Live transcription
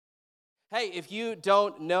Hey, if you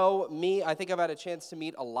don't know me, I think I've had a chance to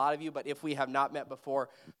meet a lot of you, but if we have not met before,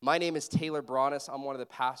 my name is Taylor Bronis. I'm one of the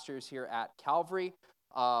pastors here at Calvary.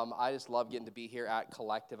 I just love getting to be here at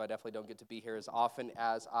Collective. I definitely don't get to be here as often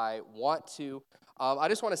as I want to. I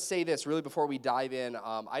just want to say this really before we dive in.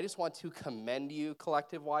 I just want to commend you,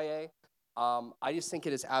 Collective YA. I just think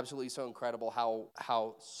it is absolutely so incredible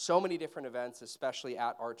how so many different events, especially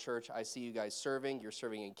at our church, I see you guys serving. You're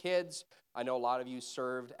serving in kids. I know a lot of you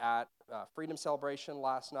served at Freedom Celebration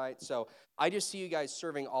last night. So I just see you guys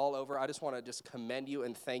serving all over. I just want to just commend you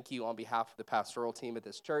and thank you on behalf of the pastoral team at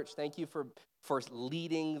this church. Thank you for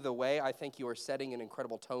leading the way. I think you are setting an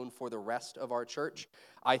incredible tone for the rest of our church.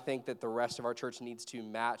 I think that the rest of our church needs to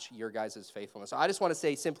match your guys' faithfulness. So I just want to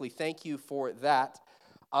say simply thank you for that.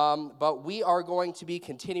 But we are going to be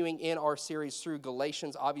continuing in our series through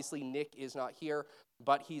Galatians. Obviously, Nick is not here,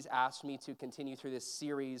 but he's asked me to continue through this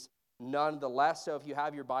series nonetheless. So if you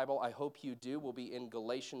have your Bible, I hope you do. We'll be in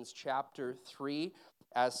Galatians chapter 3.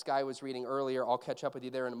 As Sky was reading earlier, I'll catch up with you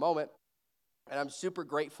there in a moment. And I'm super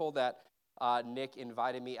grateful that Nick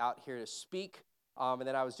invited me out here to speak. And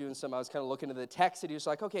then I was kind of looking at the text, and he was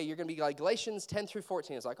like, okay, you're going to be like Galatians 10 through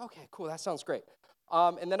 14. I was like, okay, cool, that sounds great.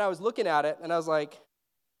 And then I was looking at it, and I was like,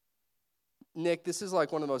 Nick, this is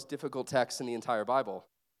like one of the most difficult texts in the entire Bible.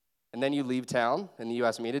 And then you leave town, and you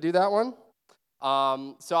ask me to do that one?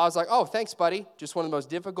 So I was like, oh, thanks, buddy. Just one of the most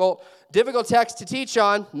difficult texts to teach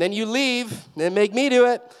on. And then you leave, and then make me do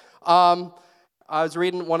it. I was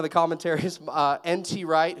reading one of the commentaries, N.T.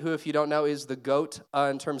 Wright, who, if you don't know, is the GOAT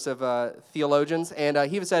in terms of theologians. And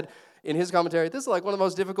he said in his commentary, this is like one of the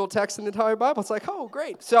most difficult texts in the entire Bible. It's like, oh,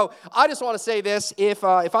 great. So I just want to say this. If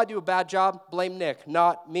I do a bad job, blame Nick,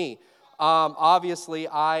 not me. Obviously,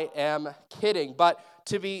 I am kidding. But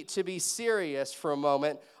to be serious for a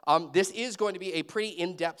moment, this is going to be a pretty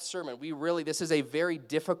in-depth sermon. This is a very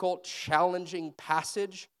difficult, challenging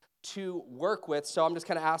passage to work with. So I'm just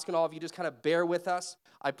kind of asking all of you, just kind of bear with us.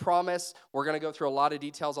 I promise we're going to go through a lot of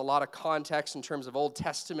details, a lot of context in terms of Old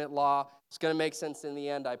Testament law. It's going to make sense in the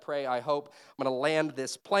end, I pray, I hope. I'm going to land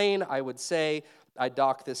this plane. I would say I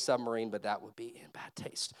dock this submarine, but that would be in bad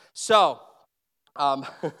taste. So, I'm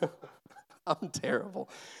terrible.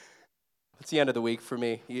 It's the end of the week for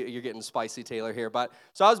me. You're getting spicy, Taylor, here.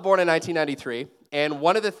 So I was born in 1993, and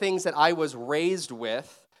one of the things that I was raised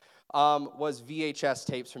with was VHS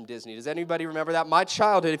tapes from Disney. Does anybody remember that? My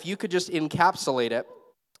childhood, if you could just encapsulate it,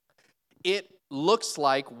 it looks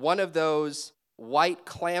like one of those white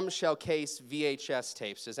clamshell case VHS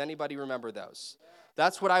tapes. Does anybody remember those?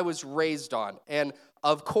 That's what I was raised on. And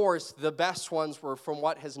of course, the best ones were from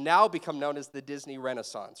what has now become known as the Disney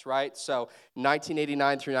Renaissance, right? So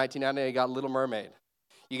 1989 through 1990, you got Little Mermaid.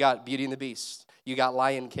 You got Beauty and the Beast. You got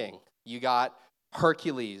Lion King. You got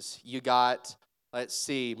Hercules. You got,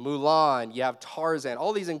 Mulan. You have Tarzan.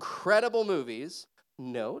 All these incredible movies.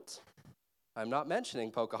 Note, I'm not mentioning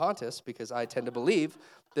Pocahontas because I tend to believe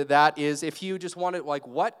that is, if you just wanted,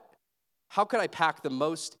 how could I pack the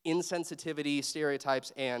most insensitivity,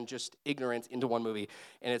 stereotypes, and just ignorance into one movie?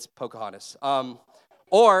 And it's Pocahontas.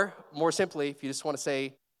 Or, more simply, if you just want to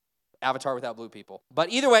say Avatar without blue people.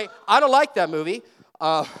 But either way, I don't like that movie.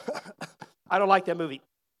 I don't like that movie.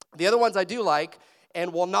 The other ones I do like,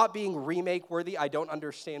 and while not being remake-worthy, I don't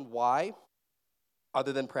understand why,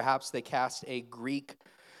 other than perhaps they cast a Greek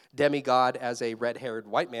demigod as a red-haired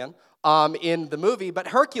white man in the movie. But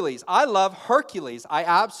Hercules, I love Hercules. I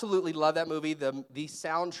absolutely love that movie. The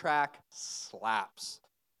soundtrack slaps.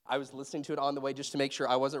 I was listening to it on the way just to make sure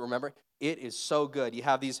I wasn't remembering. It is so good. You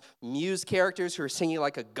have these muse characters who are singing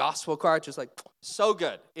like a gospel choir, just like so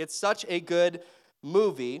good. It's such a good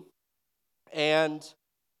movie. And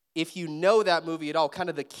if you know that movie at all, kind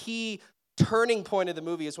of the key turning point of the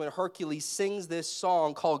movie is when Hercules sings this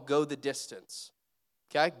song called Go the Distance.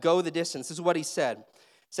 Okay, go the distance. This is what he said. He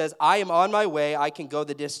says, I am on my way. I can go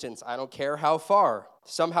the distance. I don't care how far.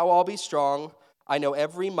 Somehow I'll be strong. I know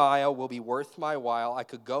every mile will be worth my while. I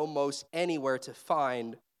could go most anywhere to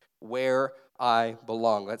find where I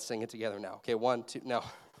belong. Let's sing it together now. Okay, 1, 2, no.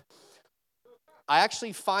 I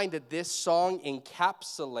actually find that this song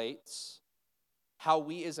encapsulates how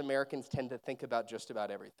we as Americans tend to think about just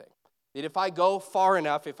about everything. That if I go far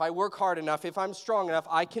enough, if I work hard enough, if I'm strong enough,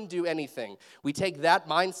 I can do anything. We take that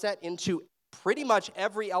mindset into pretty much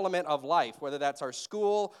every element of life, whether that's our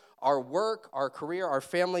school, our work, our career, our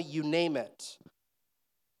family, you name it.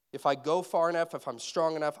 If I go far enough, if I'm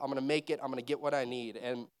strong enough, I'm going to make it, I'm going to get what I need.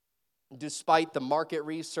 And despite the market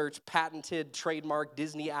research, patented, trademark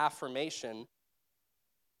Disney affirmation,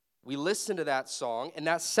 we listen to that song, and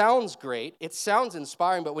that sounds great. It sounds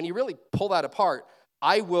inspiring, but when you really pull that apart,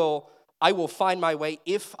 I will I will find my way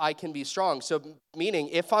if I can be strong. So meaning,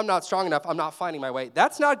 if I'm not strong enough, I'm not finding my way.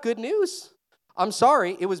 That's not good news. I'm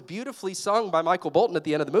sorry. It was beautifully sung by Michael Bolton at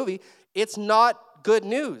the end of the movie. It's not good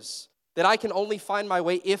news that I can only find my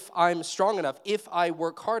way if I'm strong enough, if I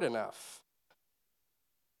work hard enough.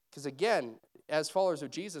 Because again, as followers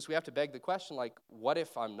of Jesus, we have to beg the question, like, what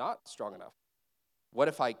if I'm not strong enough? What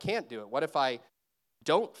if I can't do it? What if I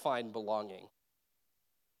don't find belonging?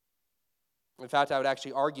 In fact, I would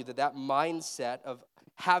actually argue that mindset of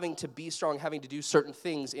having to be strong, having to do certain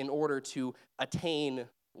things in order to attain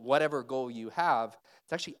whatever goal you have,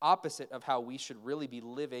 it's actually opposite of how we should really be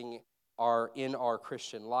living in our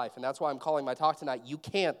Christian life. And that's why I'm calling my talk tonight, You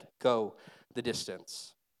Can't Go the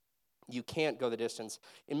Distance. You can't go the distance.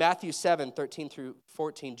 In Matthew 7:13 through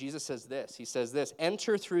 14, Jesus says this. He says this,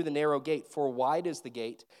 "Enter through the narrow gate, for wide is the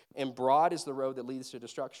gate, and broad is the road that leads to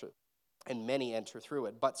destruction. And many enter through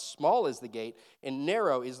it. But small is the gate, and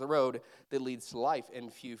narrow is the road that leads to life,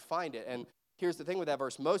 and few find it." And here's the thing with that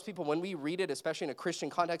verse. Most people, when we read it, especially in a Christian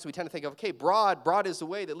context, we tend to think of, okay, broad is the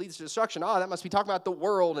way that leads to destruction. That must be talking about the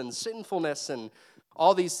world and sinfulness and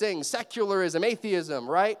all these things. Secularism, atheism,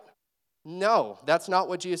 right? No, that's not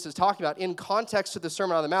what Jesus is talking about. In context to the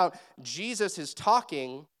Sermon on the Mount, Jesus is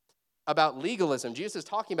talking about legalism. Jesus is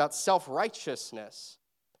talking about self-righteousness,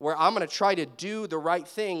 where I'm going to try to do the right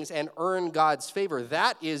things and earn God's favor.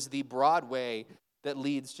 That is the broad way that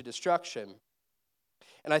leads to destruction.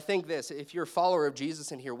 And I think this, if you're a follower of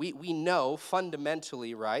Jesus in here, we know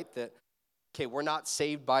fundamentally, right, that, okay, we're not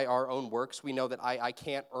saved by our own works. We know that I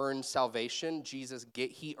can't earn salvation.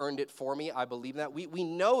 He earned it for me. I believe that. We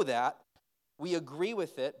know that. We agree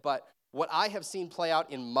with it. But what I have seen play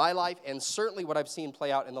out in my life, and certainly what I've seen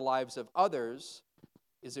play out in the lives of others,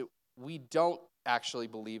 is that we don't actually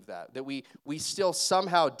believe that we still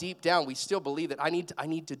somehow deep down, we still believe that I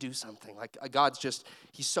need to do something. Like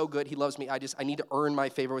He's so good, He loves me. I need to earn my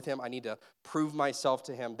favor with Him. I need to prove myself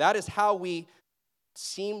to Him. That is how we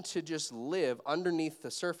seem to just live underneath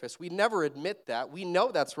the surface. We never admit that. We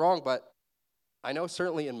know that's wrong, but I know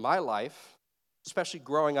certainly in my life, especially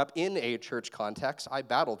growing up in a church context, I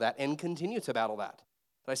battled that and continue to battle that.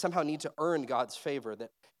 That I somehow need to earn God's favor, that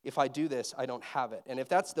if I do this, I don't have it. And if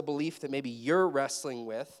that's the belief that maybe you're wrestling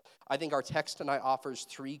with, I think our text tonight offers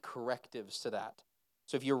 3 correctives to that.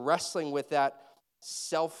 So if you're wrestling with that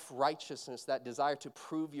self-righteousness, that desire to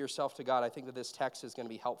prove yourself to God, I think that this text is going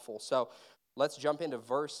to be helpful. So let's jump into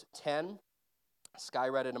verse 10. Sky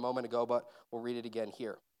read it a moment ago, but we'll read it again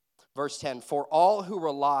here. Verse 10, "For all who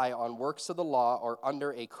rely on works of the law are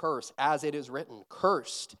under a curse, as it is written,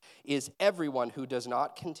 cursed is everyone who does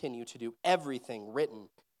not continue to do everything written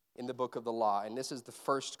in the book of the law." And this is the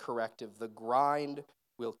first corrective. The grind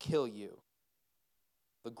will kill you.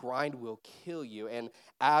 The grind will kill you. And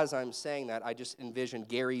as I'm saying that, I just envision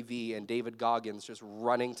Gary Vee and David Goggins just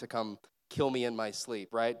running to come kill me in my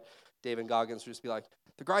sleep, right? David Goggins would just be like,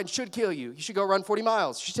 "The grind should kill you. You should go run 40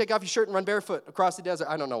 miles. You should take off your shirt and run barefoot across the desert."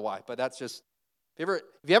 I don't know why, but that's just, if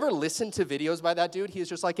you ever listened to videos by that dude, he is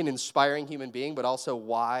just like an inspiring human being, but also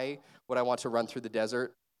why would I want to run through the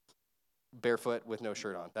desert barefoot with no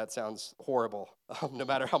shirt on? That sounds horrible, no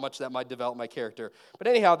matter how much that might develop my character. But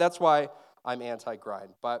anyhow, that's why I'm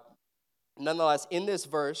anti-grind. But nonetheless, in this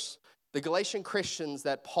verse, the Galatian Christians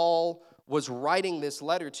that Paul was writing this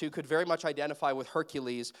letter to could very much identify with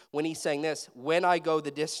Hercules when he's saying this, "When I go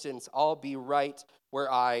the distance, I'll be right where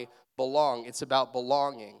I belong." It's about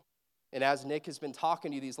belonging. And as Nick has been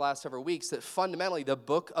talking to you these last several weeks, that fundamentally the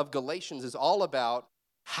book of Galatians is all about,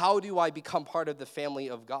 how do I become part of the family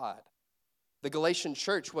of God? The Galatian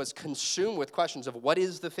church was consumed with questions of, what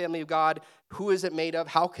is the family of God? Who is it made of?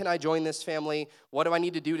 How can I join this family? What do I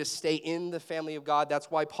need to do to stay in the family of God?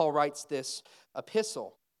 That's why Paul writes this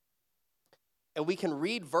epistle. And we can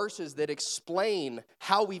read verses that explain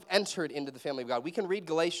how we've entered into the family of God. We can read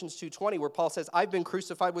Galatians 2:20, where Paul says, "I've been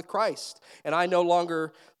crucified with Christ, and I no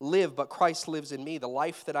longer live, but Christ lives in me. The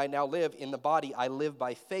life that I now live in the body, I live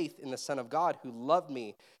by faith in the Son of God who loved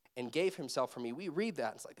me and gave himself for me." We read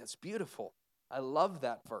that, it's like, that's beautiful. I love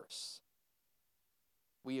that verse.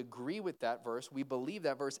 We agree with that verse, we believe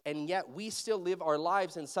that verse, and yet we still live our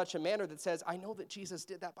lives in such a manner that says, I know that Jesus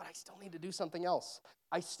did that, but I still need to do something else.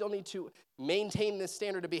 I still need to maintain this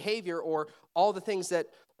standard of behavior, or all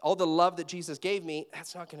the love that Jesus gave me,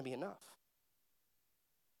 that's not going to be enough.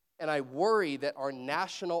 And I worry that our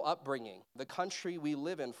national upbringing, the country we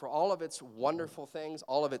live in, for all of its wonderful things,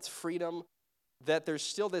 all of its freedom, that there's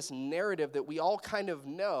still this narrative that we all kind of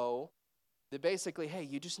know, that basically, hey,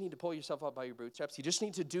 you just need to pull yourself up by your bootstraps. You just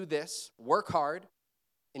need to do this, work hard,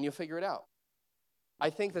 and you'll figure it out. I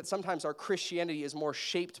think that sometimes our Christianity is more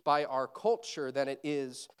shaped by our culture than it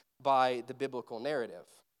is by the biblical narrative.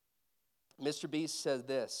 Mr. Beast says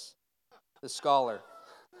this, the scholar.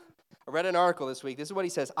 I read an article this week. This is what he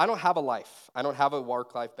says. I don't have a life. I don't have a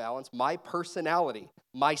work-life balance. My personality,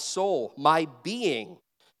 my soul, my being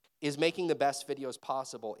is making the best videos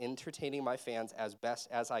possible, entertaining my fans as best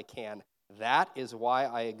as I can. That is why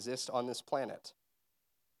I exist on this planet.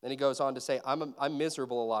 Then he goes on to say, I'm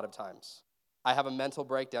miserable a lot of times. I have a mental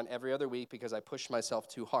breakdown every other week because I push myself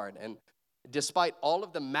too hard. And despite all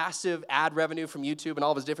of the massive ad revenue from YouTube and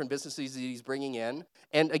all of his different businesses that he's bringing in,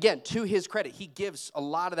 and again, to his credit, he gives a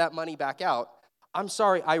lot of that money back out. I'm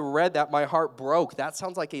sorry, I read that, my heart broke. That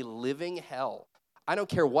sounds like a living hell. I don't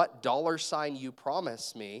care what dollar sign you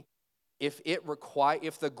promise me. If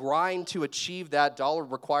the grind to achieve that dollar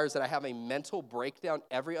requires that I have a mental breakdown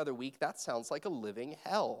every other week, that sounds like a living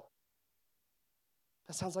hell.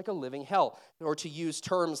 That sounds like a living hell. Or to use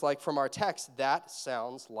terms like from our text, that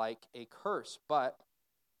sounds like a curse. But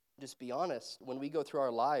just be honest, when we go through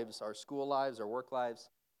our lives, our school lives, our work lives,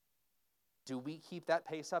 do we keep that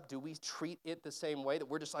pace up? Do we treat it the same way that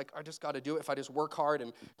we're just like, I just got to do it if I just work hard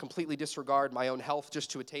and completely disregard my own health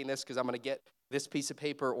just to attain this because I'm going to get this piece of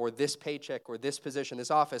paper or this paycheck or this position,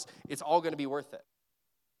 this office, it's all going to be worth it.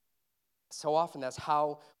 So often that's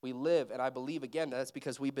how we live, and I believe, again, that's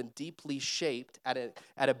because we've been deeply shaped at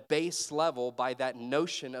a base level by that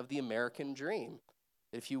notion of the American dream.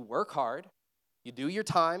 If you work hard, you do your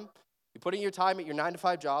time, you put in your time at your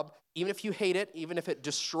 9-to-5 job, even if you hate it, even if it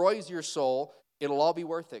destroys your soul, it'll all be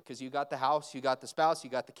worth it because you got the house, you got the spouse, you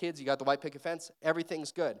got the kids, you got the white picket fence,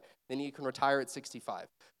 everything's good. Then you can retire at 65,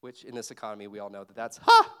 which in this economy we all know that's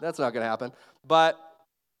not going to happen. But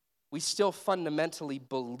we still fundamentally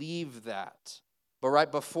believe that. But right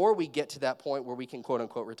before we get to that point where we can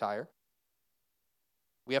quote-unquote retire,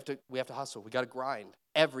 we have to hustle. We got to grind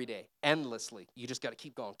every day, endlessly. You just got to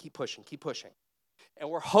keep going, keep pushing. And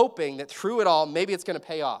we're hoping that through it all, maybe it's going to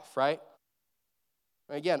pay off, right?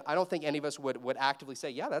 Again, I don't think any of us would actively say,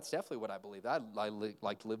 yeah, that's definitely what I believe. I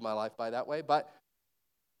like to live my life by that way. But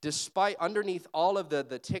despite underneath all of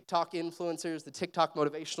the TikTok influencers, the TikTok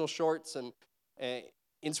motivational shorts, and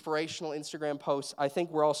inspirational Instagram posts, I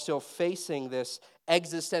think we're all still facing this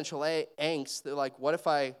existential angst that, like, what if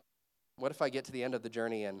I get to the end of the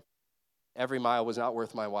journey and every mile was not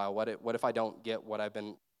worth my while? What if I don't get what I've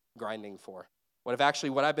been grinding for? What if actually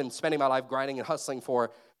what I've been spending my life grinding and hustling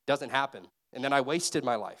for doesn't happen, and then I wasted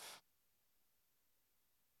my life?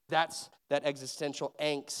 That's that existential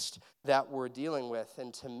angst that we're dealing with,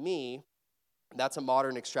 and to me, that's a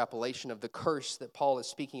modern extrapolation of the curse that Paul is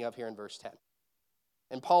speaking of here in verse 10.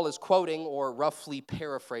 And Paul is quoting or roughly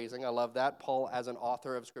paraphrasing. I love that. Paul, as an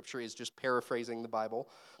author of Scripture, is just paraphrasing the Bible.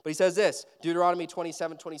 But he says this, Deuteronomy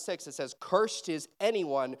 27:26, it says, "Cursed is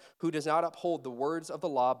anyone who does not uphold the words of the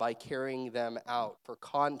law by carrying them out." For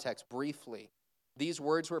context, briefly, these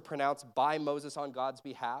words were pronounced by Moses on God's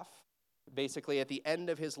behalf. Basically, at the end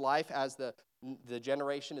of his life, as the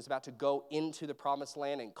generation is about to go into the promised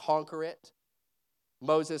land and conquer it,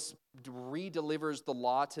 Moses re-delivers the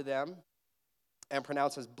law to them and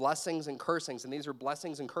pronounces blessings and cursings. And these are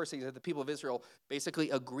blessings and cursings that the people of Israel basically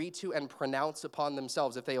agree to and pronounce upon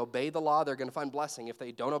themselves. If they obey the law, they're going to find blessing. If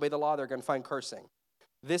they don't obey the law, they're going to find cursing.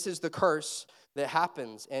 This is the curse that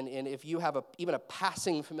happens. And if you have even a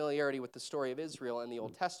passing familiarity with the story of Israel in the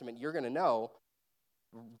Old Testament, you're going to know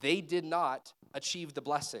they did not achieve the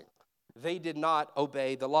blessing. They did not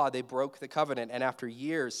obey the law. They broke the covenant. And after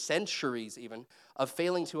years, centuries even, of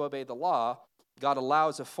failing to obey the law, God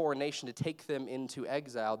allows a foreign nation to take them into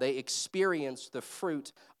exile. They experience the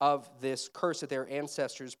fruit of this curse that their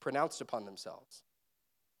ancestors pronounced upon themselves.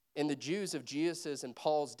 In the Jews of Jesus' and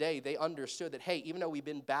Paul's day, they understood that, hey, even though we've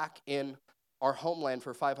been back in our homeland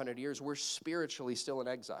for 500 years, we're spiritually still in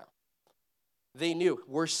exile. They knew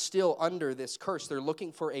we're still under this curse. They're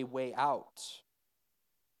looking for a way out.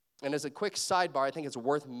 And as a quick sidebar, I think it's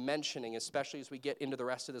worth mentioning, especially as we get into the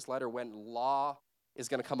rest of this letter, when law is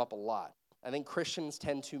going to come up a lot. I think Christians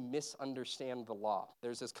tend to misunderstand the law.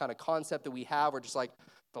 There's this kind of concept that we have where just like,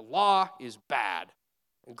 the law is bad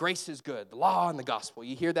and grace is good. The law and the gospel.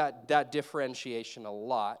 You hear that differentiation a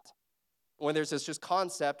lot. When there's this just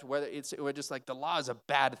concept where we're just like, the law is a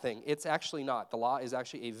bad thing. It's actually not. The law is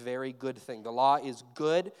actually a very good thing. The law is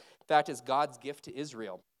good. In fact, it's God's gift to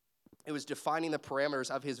Israel. It was defining the parameters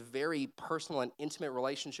of his very personal and intimate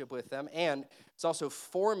relationship with them, and it's also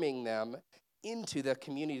forming them into the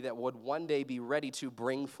community that would one day be ready to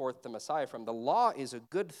bring forth the Messiah from. The law is a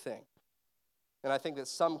good thing. And I think that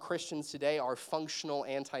some Christians today are functional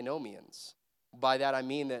antinomians. By that I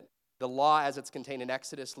mean that the law as it's contained in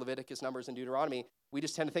Exodus, Leviticus, Numbers, and Deuteronomy, we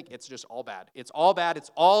just tend to think it's just all bad. It's all bad.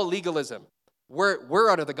 It's all legalism. We're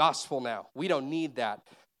under the gospel now. We don't need that.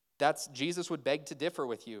 That's Jesus would beg to differ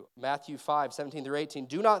with you. Matthew 5:17-18.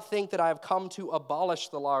 Do not think that I have come to abolish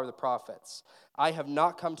the law or the prophets. I have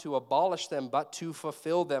not come to abolish them, but to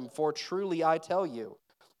fulfill them. For truly I tell you,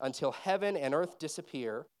 until heaven and earth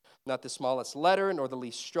disappear, not the smallest letter nor the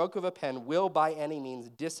least stroke of a pen will by any means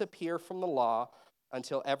disappear from the law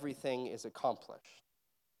until everything is accomplished.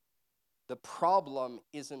 The problem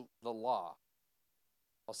isn't the law.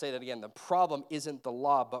 I'll say that again. The problem isn't the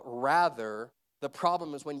law, but rather the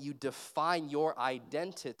problem is when you define your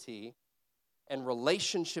identity and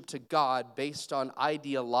relationship to God based on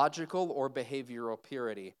ideological or behavioral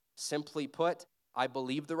purity. Simply put, I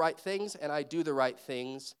believe the right things and I do the right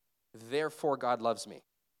things, therefore God loves me.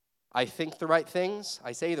 I think the right things,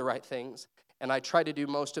 I say the right things, and I try to do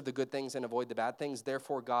most of the good things and avoid the bad things,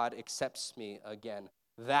 therefore God accepts me again.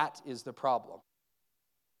 That is the problem.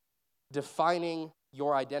 Defining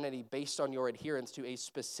your identity based on your adherence to a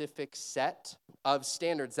specific set of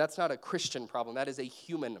standards, that's not a Christian problem, that is a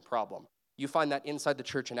human problem. You find that inside the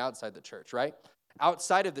church and outside the church, right?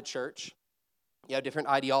 Outside of the church, you have different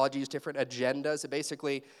ideologies, different agendas.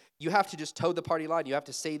 Basically, you have to just toe the party line. You have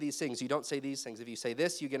to say these things. You don't say these things. If you say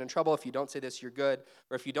this, you get in trouble. If you don't say this, you're good.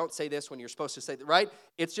 Or if you don't say this when you're supposed to say that, right?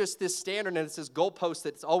 It's just this standard, and it's this goalpost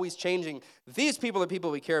that's always changing. These people are people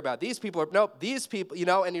we care about. These people are, nope, these people,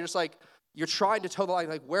 and you're just like, you're trying to toe the line.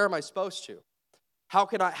 Like, where am I supposed to? How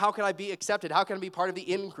can I be accepted? How can I be part of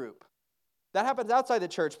the in-group? That happens outside the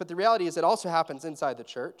church, but the reality is it also happens inside the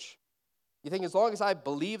church. You think as long as I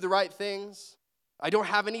believe the right things, I don't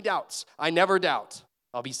have any doubts. I never doubt.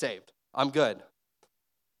 I'll be saved. I'm good.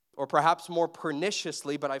 Or perhaps more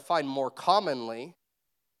perniciously, but I find more commonly,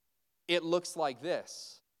 it looks like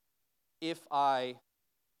this. If I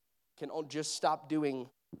can just stop doing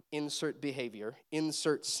insert behavior,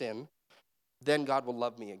 insert sin, then God will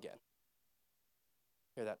love me again.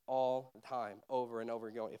 Hear that all the time, over and over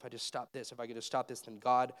again. If I just stop this, if I could just stop this, then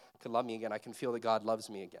God could love me again. I can feel that God loves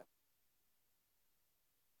me again.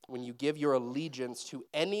 When you give your allegiance to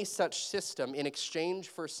any such system in exchange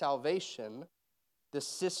for salvation, the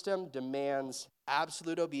system demands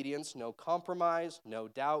absolute obedience, no compromise, no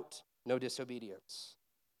doubt, no disobedience.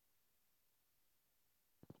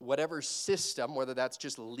 Whatever system, whether that's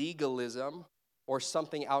just legalism or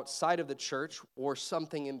something outside of the church or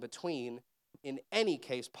something in between, in any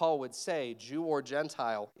case, Paul would say, Jew or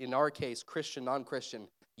Gentile, in our case, Christian, non-Christian,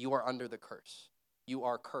 you are under the curse. You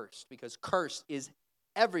are cursed, because cursed is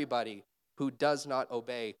everybody who does not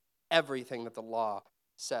obey everything that the law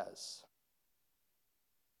says.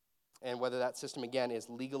 And whether that system, again, is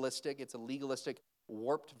legalistic, it's a legalistic,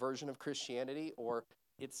 warped version of Christianity, or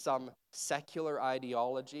it's some secular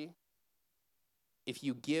ideology, if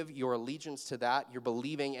you give your allegiance to that, you're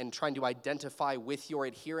believing and trying to identify with your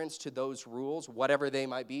adherence to those rules, whatever they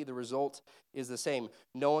might be, the result is the same.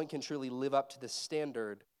 No one can truly live up to the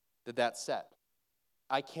standard that's set.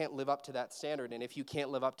 I can't live up to that standard, and if you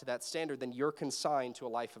can't live up to that standard, then you're consigned to a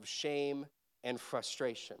life of shame and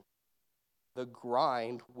frustration. The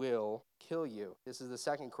grind will kill you. This is the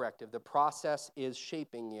second corrective. The process is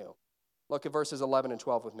shaping you. Look at verses 11 and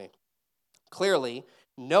 12 with me. Clearly,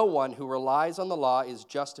 no one who relies on the law is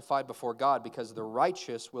justified before God, because the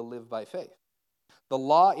righteous will live by faith. The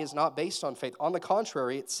law is not based on faith. On the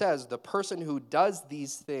contrary, it says the person who does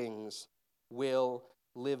these things will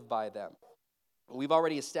live by them. We've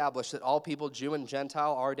already established that all people, Jew and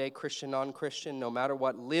Gentile, our day, Christian, non-Christian, no matter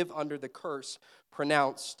what, live under the curse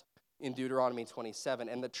pronounced in Deuteronomy 27.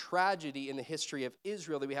 And the tragedy in the history of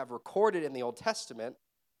Israel that we have recorded in the Old Testament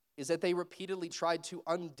is that they repeatedly tried to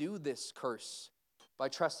undo this curse by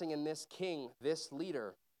trusting in this king, this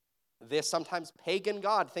leader, this sometimes pagan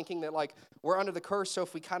god, thinking that like we're under the curse, so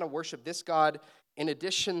if we kind of worship this god in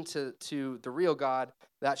addition to the real God,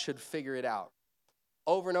 that should figure it out.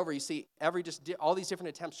 Over and over, you see all these different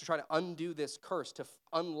attempts to try to undo this curse, to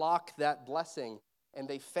unlock that blessing, and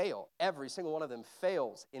they fail. Every single one of them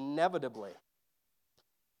fails inevitably.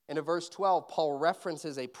 And in verse 12, Paul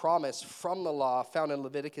references a promise from the law found in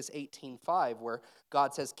Leviticus 18:5, where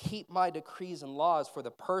God says, "Keep my decrees and laws, for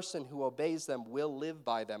the person who obeys them will live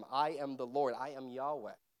by them. I am the Lord, I am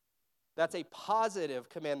Yahweh." That's a positive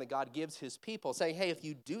command that God gives his people, saying, hey, if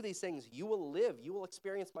you do these things, you will live, you will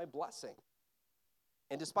experience my blessing.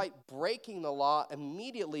 And despite breaking the law,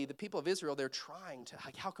 immediately the people of Israel, they're trying to,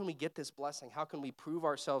 like, how can we get this blessing? How can we prove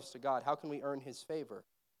ourselves to God? How can we earn his favor?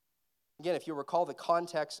 Again, if you recall the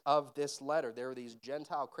context of this letter, there were these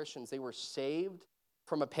Gentile Christians. They were saved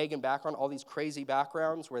from a pagan background, all these crazy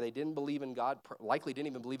backgrounds where they didn't believe in God, likely didn't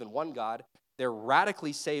even believe in one God. They're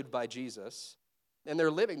radically saved by Jesus. and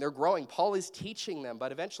they're living, they're growing. Paul is teaching them,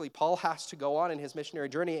 but eventually Paul has to go on in his missionary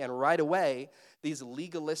journey, and right away, these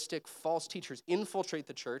legalistic false teachers infiltrate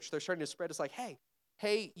the church. They're starting to spread. It's like, hey,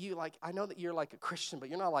 you like, I know that you're like a Christian, but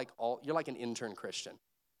you're not like you're like an intern Christian.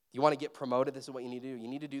 You want to get promoted, this is what you need to do. You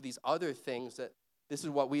need to do these other things that this is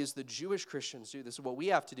what we as the Jewish Christians do. This is what we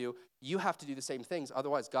have to do. You have to do the same things.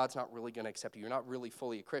 Otherwise, God's not really going to accept you. You're not really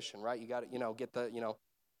fully a Christian, right? You got to, get the,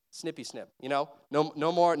 snippy snip, no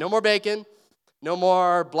more bacon, no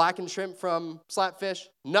more blackened shrimp from Slapfish,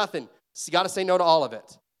 nothing. So you got to say no to all of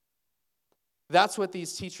it. That's what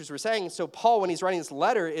these teachers were saying. So Paul, when he's writing this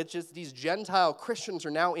letter, it's just these Gentile Christians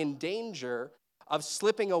are now in danger of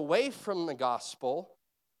slipping away from the gospel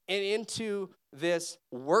and into this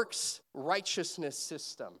works righteousness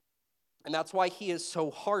system. And that's why he is so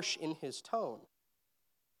harsh in his tone.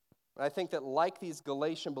 And I think that like these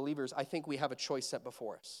Galatian believers, I think we have a choice set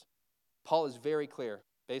before us. Paul is very clear.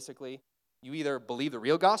 Basically, you either believe the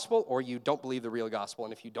real gospel or you don't believe the real gospel.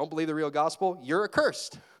 And if you don't believe the real gospel, you're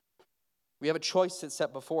accursed. We have a choice that's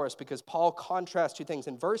set before us because Paul contrasts two things.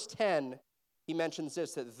 In verse 10, he mentions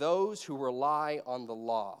this, that those who rely on the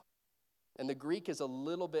law. And the Greek is a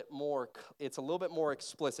little bit more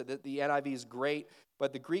explicit. The NIV is great,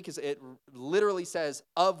 but the Greek it literally says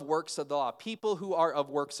of works of the law. People who are of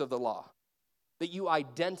works of the law. That you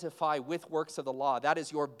identify with works of the law. That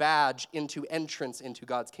is your badge into entrance into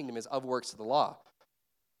God's kingdom, is of works of the law.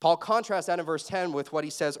 Paul contrasts that in verse 10 with what he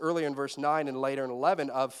says earlier in verse 9 and later in 11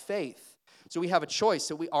 of faith. So we have a choice.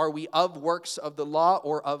 So are we of works of the law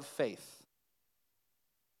or of faith?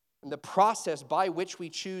 And the process by which we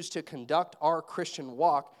choose to conduct our Christian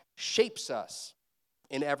walk shapes us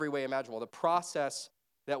in every way imaginable. The process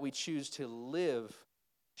that we choose to live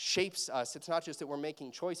shapes us. It's not just that we're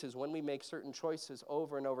making choices. When we make certain choices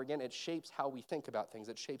over and over again, it shapes how we think about things.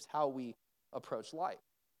 It shapes how we approach life.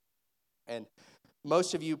 And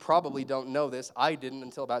most of you probably don't know this. I didn't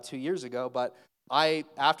until about 2 years ago, but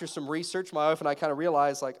after some research, my wife and I kind of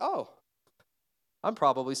realized, I'm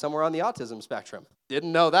probably somewhere on the autism spectrum.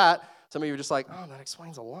 Didn't know that. Some of you are just like, that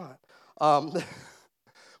explains a lot. But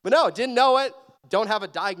no, didn't know it. Don't have a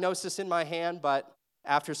diagnosis in my hand, but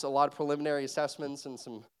after a lot of preliminary assessments and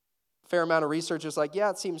some fair amount of research, it's like,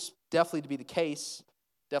 it seems definitely to be the case.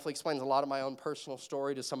 Definitely explains a lot of my own personal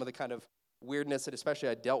story to some of the kind of weirdness that especially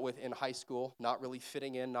I dealt with in high school, not really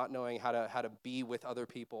fitting in, not knowing how to be with other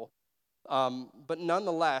people. But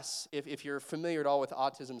nonetheless, if you're familiar at all with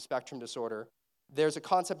autism spectrum disorder, there's a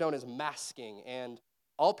concept known as masking, and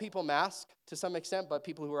all people mask to some extent, but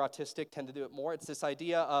people who are autistic tend to do it more. It's this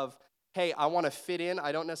idea of, hey, I want to fit in.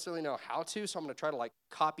 I don't necessarily know how to, so I'm going to try to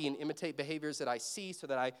copy and imitate behaviors that I see so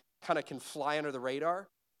that I kind of can fly under the radar.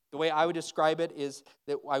 The way I would describe it is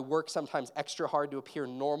that I work sometimes extra hard to appear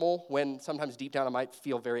normal when sometimes deep down I might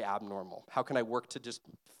feel very abnormal. How can I work to just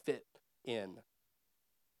fit in?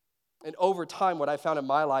 And over time, what I found in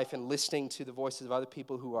my life and listening to the voices of other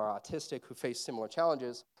people who are autistic, who face similar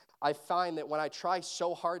challenges, I find that when I try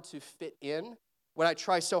so hard to fit in, when I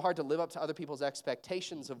try so hard to live up to other people's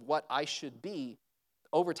expectations of what I should be,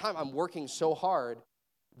 over time I'm working so hard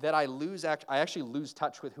that I actually lose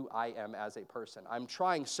touch with who I am as a person. I'm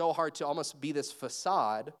trying so hard to almost be this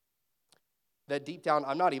facade that deep down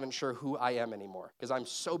I'm not even sure who I am anymore because I'm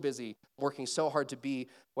so busy working so hard to be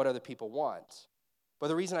what other people want. But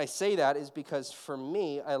the reason I say that is because for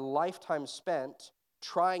me, a lifetime spent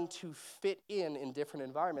trying to fit in different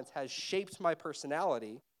environments has shaped my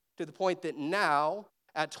personality to the point that now,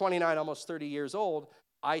 at 29, almost 30 years old,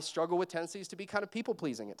 I struggle with tendencies to be kind of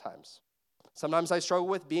people-pleasing at times. Sometimes I struggle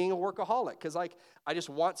with being a workaholic because I just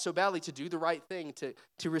want so badly to do the right thing,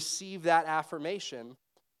 to receive that affirmation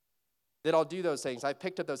that I'll do those things. I've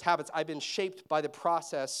picked up those habits. I've been shaped by the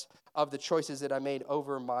process of the choices that I made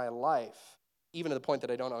over my life, even to the point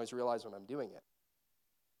that I don't always realize when I'm doing it.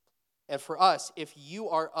 And for us, if you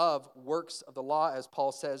are of works of the law, as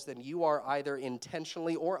Paul says, then you are either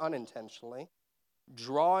intentionally or unintentionally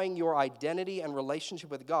drawing your identity and relationship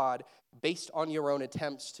with God based on your own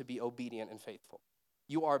attempts to be obedient and faithful.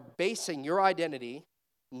 You are basing your identity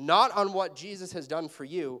not on what Jesus has done for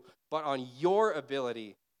you, but on your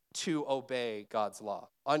ability to obey God's law.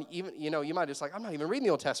 On even, you might just I'm not even reading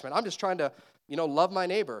the Old Testament. I'm just trying to, love my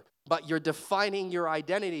neighbor. But you're defining your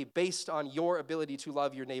identity based on your ability to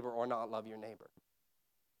love your neighbor or not love your neighbor.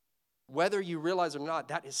 Whether you realize or not,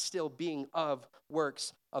 that is still being of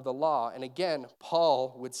works of the law. And again,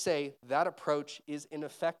 Paul would say that approach is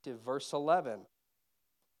ineffective. Verse 11.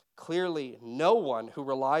 Clearly, no one who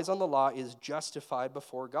relies on the law is justified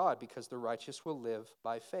before God because the righteous will live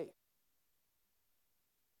by faith.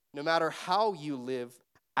 No matter how you live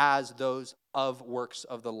as those of works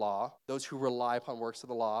of the law, those who rely upon works of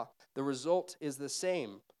the law, the result is the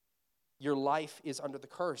same. Your life is under the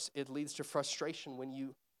curse. It leads to frustration when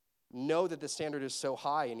you know that the standard is so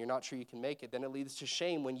high and you're not sure you can make it. Then it leads to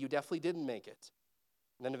shame when you definitely didn't make it.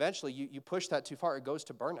 And then eventually you push that too far. It goes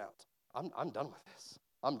to burnout. I'm done with this.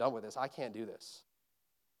 I'm done with this. I can't do this.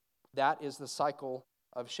 That is the cycle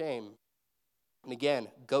of shame. And again,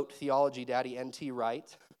 GOAT theology daddy N.T.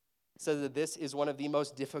 Wright says that this is one of the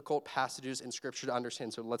most difficult passages in Scripture to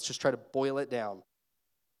understand. So let's just try to boil it down.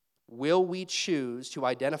 Will we choose to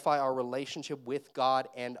identify our relationship with God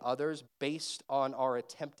and others based on our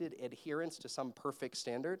attempted adherence to some perfect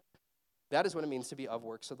standard? That is what it means to be of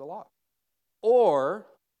works of the law. Or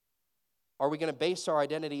are we going to base our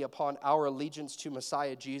identity upon our allegiance to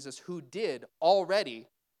Messiah Jesus, who did already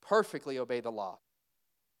perfectly obey the law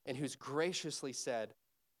and who's graciously said,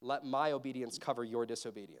 let my obedience cover your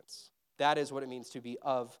disobedience? That is what it means to be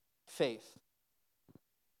of faith.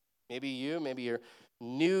 Maybe you're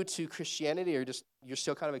new to Christianity, or just you're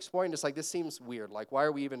still kind of exploring, just like, this seems weird. Like, why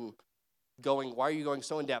are you going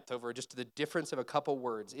so in depth over just the difference of a couple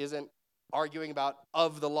words? Isn't arguing about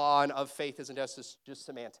of the law and of faith isn't just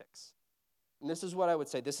semantics? And this is what I would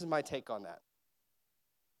say. This is my take on that.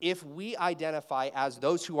 If we identify as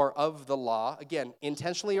those who are of the law, again,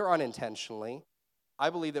 intentionally or unintentionally, I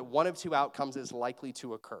believe that one of two outcomes is likely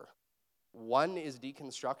to occur. One is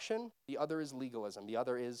deconstruction. The other is legalism.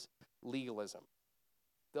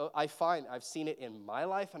 Though I've seen it in my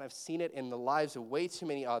life, and I've seen it in the lives of way too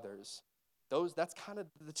many others. That's kind of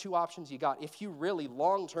the two options you got. If you really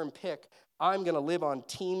long-term pick, I'm going to live on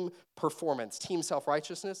team performance, team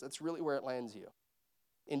self-righteousness, that's really where it lands you.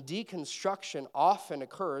 And deconstruction often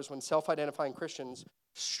occurs when self-identifying Christians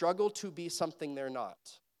struggle to be something they're not.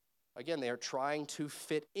 Again, they are trying to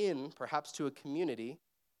fit in, perhaps to a community.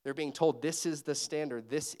 They're being told this is the standard,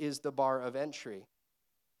 this is the bar of entry.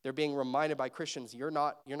 They're being reminded by Christians, you're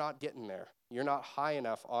not getting there. You're not high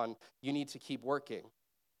enough on, you need to keep working.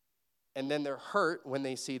 And then they're hurt when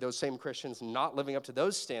they see those same Christians not living up to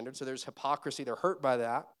those standards, so there's hypocrisy, they're hurt by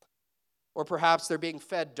that. Or perhaps they're being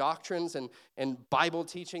fed doctrines and Bible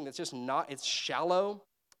teaching that's just it's shallow.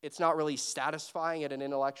 It's not really satisfying at an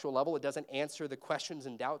intellectual level. It doesn't answer the questions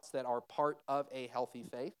and doubts that are part of a healthy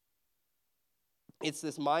faith. It's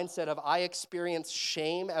this mindset of, I experience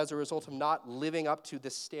shame as a result of not living up to the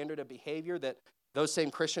standard of behavior that those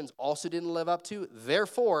same Christians also didn't live up to.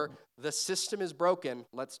 Therefore, the system is broken.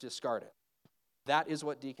 Let's discard it. That is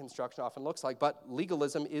what deconstruction often looks like. But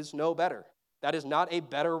legalism is no better. That is not a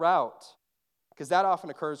better route. Because that often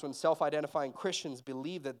occurs when self-identifying Christians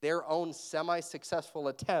believe that their own semi-successful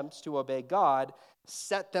attempts to obey God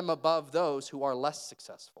set them above those who are less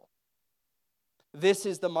successful. This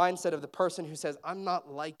is the mindset of the person who says, I'm not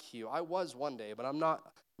like you. I was one day, but I'm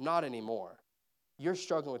not anymore. You're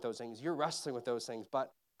struggling with those things. You're wrestling with those things,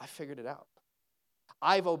 but I figured it out.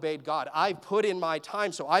 I've obeyed God. I've put in my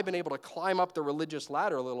time, so I've been able to climb up the religious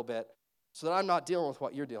ladder a little bit so that I'm not dealing with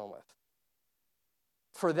what you're dealing with.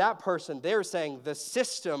 For that person, they're saying the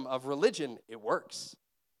system of religion, it works.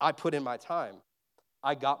 I put in my time.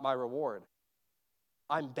 I got my reward.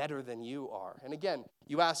 I'm better than you are. And again,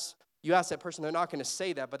 you ask that person, they're not going to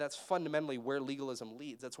say that, but that's fundamentally where legalism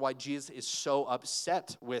leads. That's why Jesus is so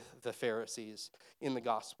upset with the Pharisees in the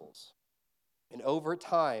Gospels. And over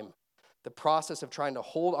time, the process of trying to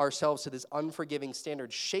hold ourselves to this unforgiving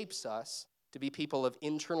standard shapes us to be people of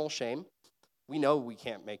internal shame. We know we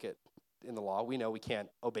can't make it in the law. We know we can't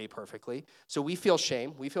obey perfectly. So we feel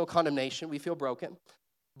shame, we feel condemnation, we feel broken.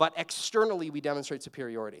 But externally, we demonstrate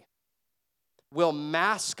superiority. We'll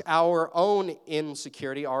mask our own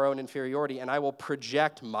insecurity, our own inferiority, and I will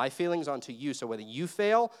project my feelings onto you. So whether you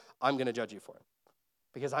fail, I'm going to judge you for it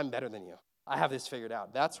because I'm better than you. I have this figured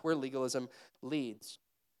out. That's where legalism leads.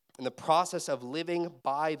 And the process of living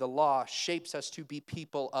by the law shapes us to be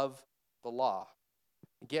people of the law.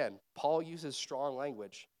 Again, Paul uses strong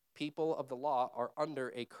language. People of the law are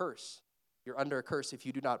under a curse. You're under a curse if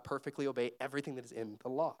you do not perfectly obey everything that is in the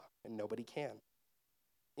law, and nobody can.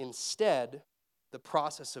 Instead, the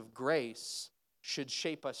process of grace should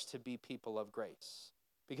shape us to be people of grace.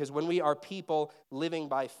 Because when we are people living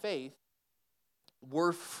by faith,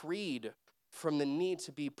 we're freed from the need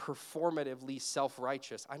to be performatively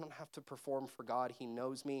self-righteous. I don't have to perform for God. He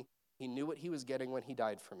knows me. He knew what he was getting when he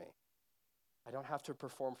died for me. I don't have to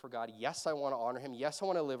perform for God. Yes, I want to honor him. Yes, I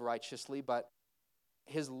want to live righteously, but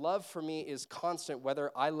his love for me is constant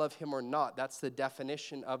whether I love him or not. That's the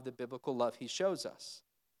definition of the biblical love he shows us.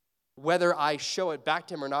 Whether I show it back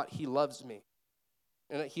to him or not, he loves me.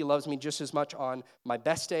 And he loves me just as much on my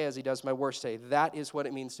best day as he does my worst day. That is what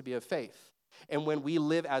it means to be of faith. And when we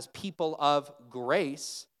live as people of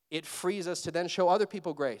grace, it frees us to then show other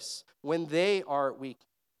people grace when they are weak.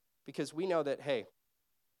 Because we know that, hey,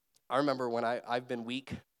 I remember when I've been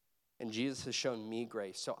weak and Jesus has shown me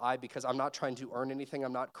grace. So because I'm not trying to earn anything,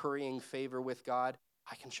 I'm not currying favor with God,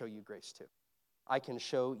 I can show you grace too. I can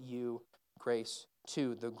show you grace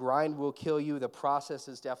too. The grind will kill you. The process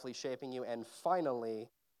is definitely shaping you. And finally,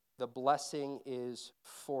 the blessing is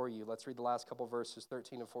for you. Let's read the last couple verses,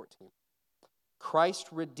 13 and 14. Christ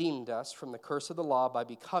redeemed us from the curse of the law by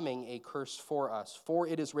becoming a curse for us. For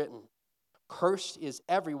it is written, cursed is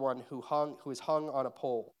everyone who is hung on a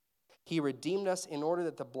pole. He redeemed us in order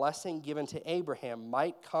that the blessing given to Abraham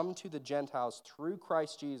might come to the Gentiles through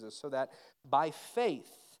Christ Jesus, so that by faith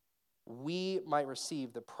we might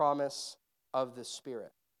receive the promise of the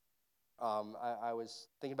Spirit. I was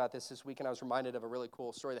thinking about this week, and I was reminded of a really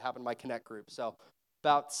cool story that happened in my Connect group. So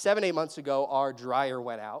about 7-8 months ago, our dryer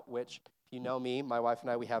went out, which, if you know me, my wife and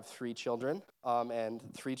I, we have 3 children, and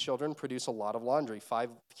 3 children produce a lot of laundry. 5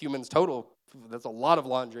 humans total, that's a lot of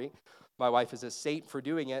laundry. My wife is a saint for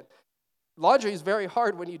doing it. Laundry is very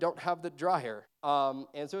hard when you don't have the dryer,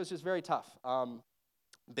 and so it's just very tough.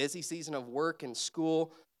 Busy season of work and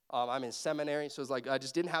school. I'm in seminary, so it's like I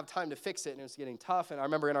just didn't have time to fix it, and it was getting tough. And I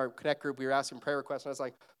remember in our Connect group, we were asking prayer requests, and I was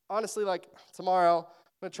like, honestly, like tomorrow,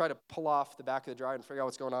 I'm going to try to pull off the back of the dryer and figure out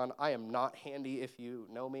what's going on. I am not handy if you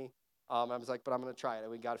know me. I was like, but I'm going to try it,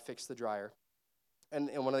 and we got to fix the dryer. And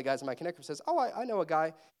one of the guys in my Connect group says, I know a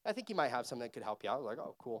guy. I think he might have something that could help you out. I was like,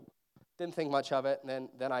 oh, cool. Didn't think much of it. And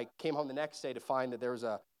then I came home the next day to find that there was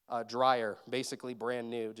a dryer, basically brand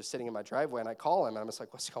new, just sitting in my driveway. And I call him, and I'm just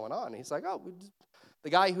like, what's going on? And he's like, the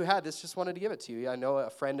guy who had this just wanted to give it to you. I know a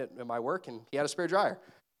friend at my work, and he had a spare dryer. I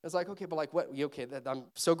was like, okay, but like, what? Okay, I'm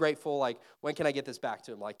so grateful. Like, when can I get this back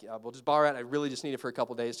to him? Like, we'll just borrow it. I really just need it for a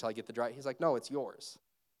couple days till I get the dryer. He's like, no, it's yours.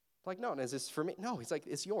 I'm like, no, is this for me? No, he's like,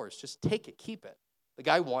 it's yours. Just take it, keep it. The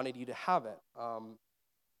guy wanted you to have it.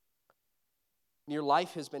 Your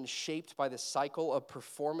life has been shaped by the cycle of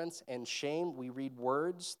performance and shame. We read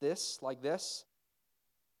words like this,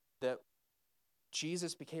 that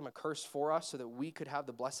Jesus became a curse for us so that we could have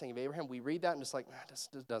the blessing of Abraham. We read that and just like, this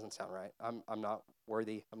doesn't sound right. I'm not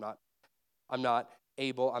worthy. I'm not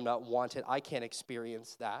able. I'm not wanted. I can't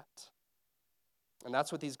experience that. And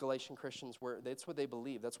that's what these Galatian Christians were. That's what they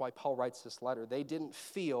believed. That's why Paul writes this letter. They didn't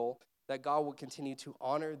feel that God would continue to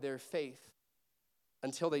honor their faith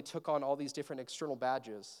until they took on all these different external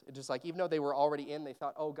badges. It just like, even though they were already in, they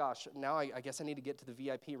thought, oh gosh, now I guess I need to get to the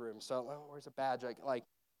VIP room. So where's a badge?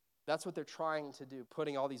 That's what they're trying to do,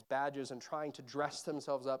 putting all these badges and trying to dress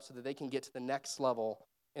themselves up so that they can get to the next level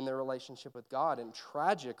in their relationship with God. And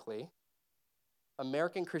tragically,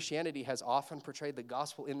 American Christianity has often portrayed the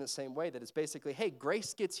gospel in the same way, that it's basically, hey,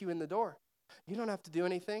 grace gets you in the door. You don't have to do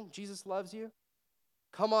anything. Jesus loves you.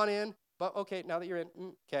 Come on in. But okay, now that you're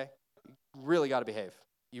in, okay, you really got to behave.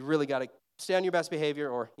 You really got to stay on your best behavior,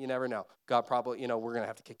 or you never know. God probably, we're going to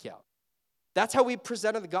have to kick you out. That's how we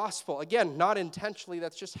presented the gospel. Again, not intentionally.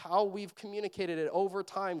 That's just how we've communicated it over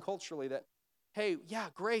time culturally, that, hey, yeah,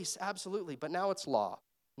 grace, absolutely, but now it's law.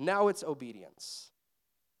 Now it's obedience.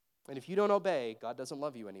 And if you don't obey, God doesn't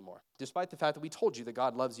love you anymore. Despite the fact that we told you that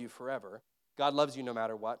God loves you forever. God loves you no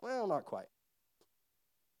matter what. Well, not quite.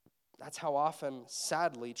 That's how often,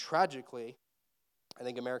 sadly, tragically, I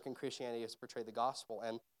think American Christianity has portrayed the gospel.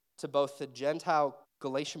 And to both the Gentile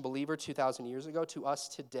Galatian believer 2,000 years ago, to us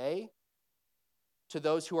today, to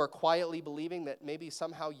those who are quietly believing that maybe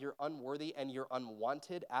somehow you're unworthy and you're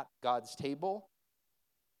unwanted at God's table,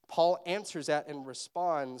 Paul answers that and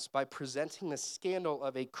responds by presenting the scandal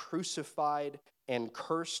of a crucified and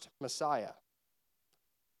cursed Messiah.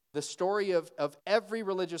 The story of every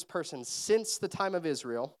religious person since the time of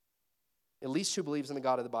Israel, at least who believes in the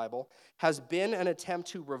God of the Bible, has been an attempt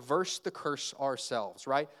to reverse the curse ourselves,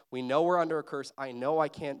 right? We know we're under a curse. I know I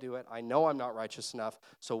can't do it. I know I'm not righteous enough.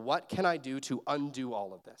 So what can I do to undo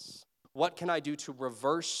all of this? What can I do to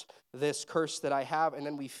reverse this curse that I have? And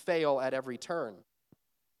then we fail at every turn.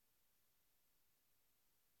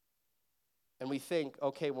 And we think,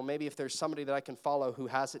 okay, well, maybe if there's somebody that I can follow who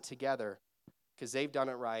has it together because they've done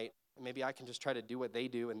it right, maybe I can just try to do what they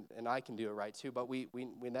do and I can do it right too, but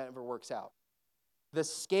that never works out. The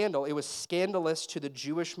scandal, it was scandalous to the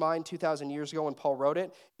Jewish mind 2,000 years ago when Paul wrote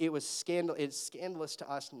it. It's scandalous to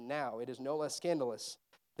us now. It is no less scandalous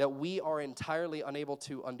that we are entirely unable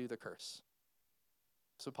to undo the curse.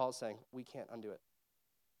 So Paul's saying, we can't undo it.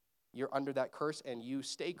 You're under that curse, and you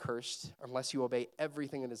stay cursed unless you obey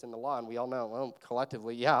everything that is in the law. And we all know, well,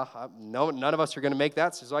 collectively, none of us are going to make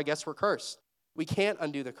that, so I guess we're cursed. We can't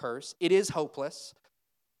undo the curse. It is hopeless.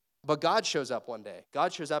 But God shows up one day.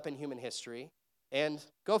 God shows up in human history, and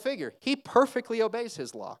go figure, he perfectly obeys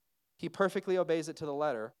his law. He perfectly obeys it to the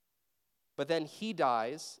letter, but then he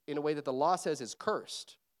dies in a way that the law says is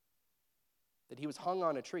cursed, that he was hung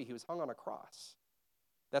on a tree, he was hung on a cross.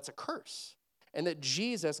 That's a curse. And that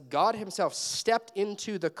Jesus, God himself, stepped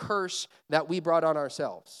into the curse that we brought on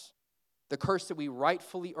ourselves, the curse that we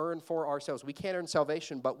rightfully earned for ourselves. We can't earn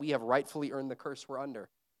salvation, but we have rightfully earned the curse we're under.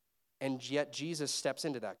 And yet Jesus steps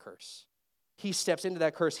into that curse. He steps into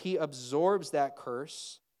that curse. He absorbs that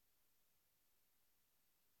curse.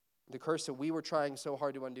 The curse that we were trying so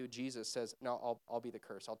hard to undo, Jesus says, no, I'll be the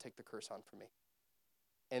curse. I'll take the curse on for me.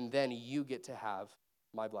 And then you get to have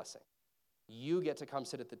my blessing. You get to come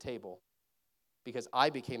sit at the table because I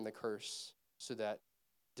became the curse so that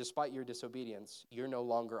despite your disobedience, you're no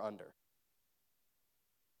longer under.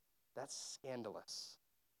 That's scandalous.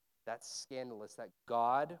 That's scandalous that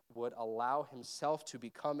God would allow himself to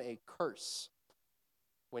become a curse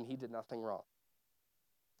when he did nothing wrong.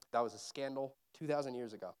 That was a scandal 2,000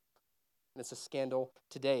 years ago. And it's a scandal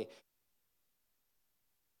today.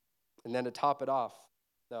 And then to top it off,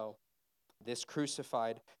 though, this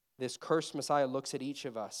crucified, this cursed Messiah looks at each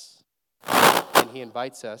of us and he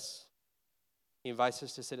invites us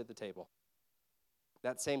to sit at the table.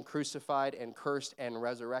 That same crucified and cursed and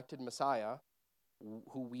resurrected Messiah,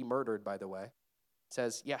 who we murdered, by the way,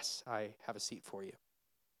 says, yes, I have a seat for you.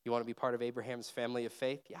 You want to be part of Abraham's family of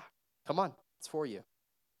faith? Yeah, come on, it's for you.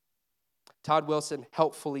 Todd Wilson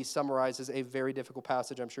helpfully summarizes a very difficult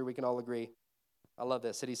passage. I'm sure we can all agree. I love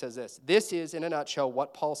this. And he says this. This is, in a nutshell,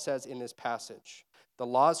 what Paul says in this passage. The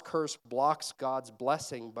law's curse blocks God's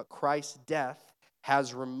blessing, but Christ's death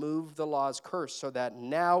has removed the law's curse so that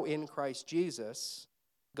now in Christ Jesus,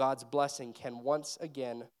 God's blessing can once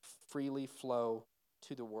again freely flow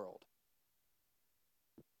to the world.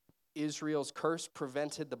 Israel's curse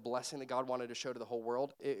prevented the blessing that God wanted to show to the whole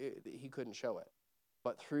world. He couldn't show it.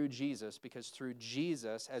 But through Jesus, because through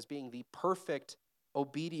Jesus, as being the perfect,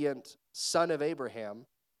 obedient son of Abraham,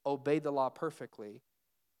 obeyed the law perfectly,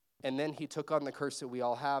 and then he took on the curse that we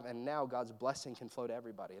all have, and now God's blessing can flow to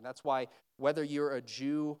everybody. And that's why whether you're a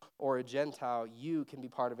Jew or a Gentile, you can be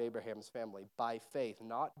part of Abraham's family by faith,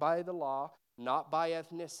 not by the law, not by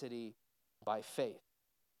ethnicity, by faith.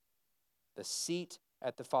 The seat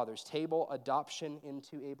at the Father's table, adoption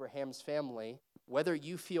into Abraham's family, whether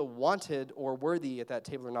you feel wanted or worthy at that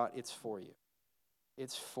table or not, it's for you.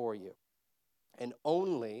 It's for you. And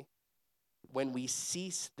only when we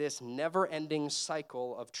cease this never-ending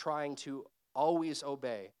cycle of trying to always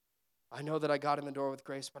obey, I know that I got in the door with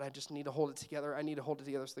grace, but I just need to hold it together. I need to hold it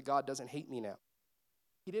together so that God doesn't hate me now.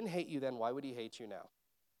 He didn't hate you then. Why would he hate you now?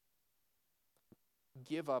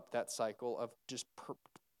 Give up that cycle of just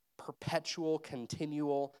perpetual,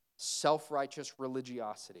 continual, self-righteous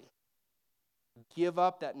religiosity. Give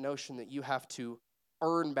up that notion that you have to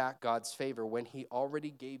earn back God's favor when he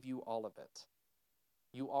already gave you all of it.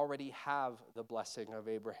 You already have the blessing of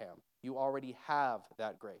Abraham. You already have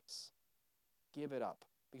that grace. Give it up.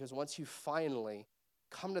 Because once you finally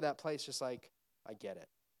come to that place, just like, I get it.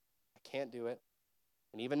 I can't do it.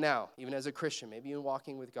 And even now, even as a Christian, maybe you've been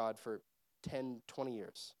walking with God for 10, 20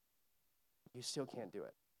 years, you still can't do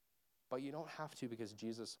it. But you don't have to because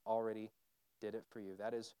Jesus already did it for you.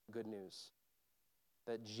 That is good news.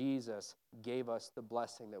 That Jesus gave us the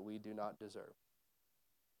blessing that we do not deserve.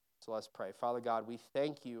 So let's pray. Father God, we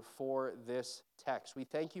thank you for this text. We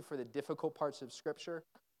thank you for the difficult parts of Scripture.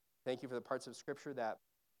 Thank you for the parts of Scripture that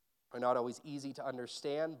are not always easy to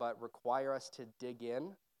understand, but require us to dig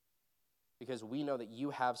in because we know that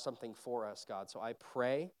you have something for us, God. So I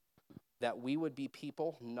pray that we would be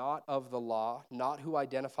people not of the law, not who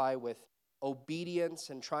identify with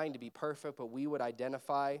obedience and trying to be perfect, but we would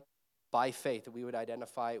identify by faith, that we would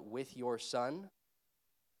identify with your Son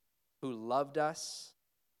who loved us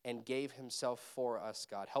and gave himself for us,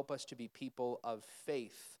 God. Help us to be people of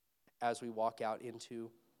faith as we walk out into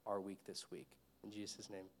our week this week. In Jesus'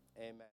 name, amen.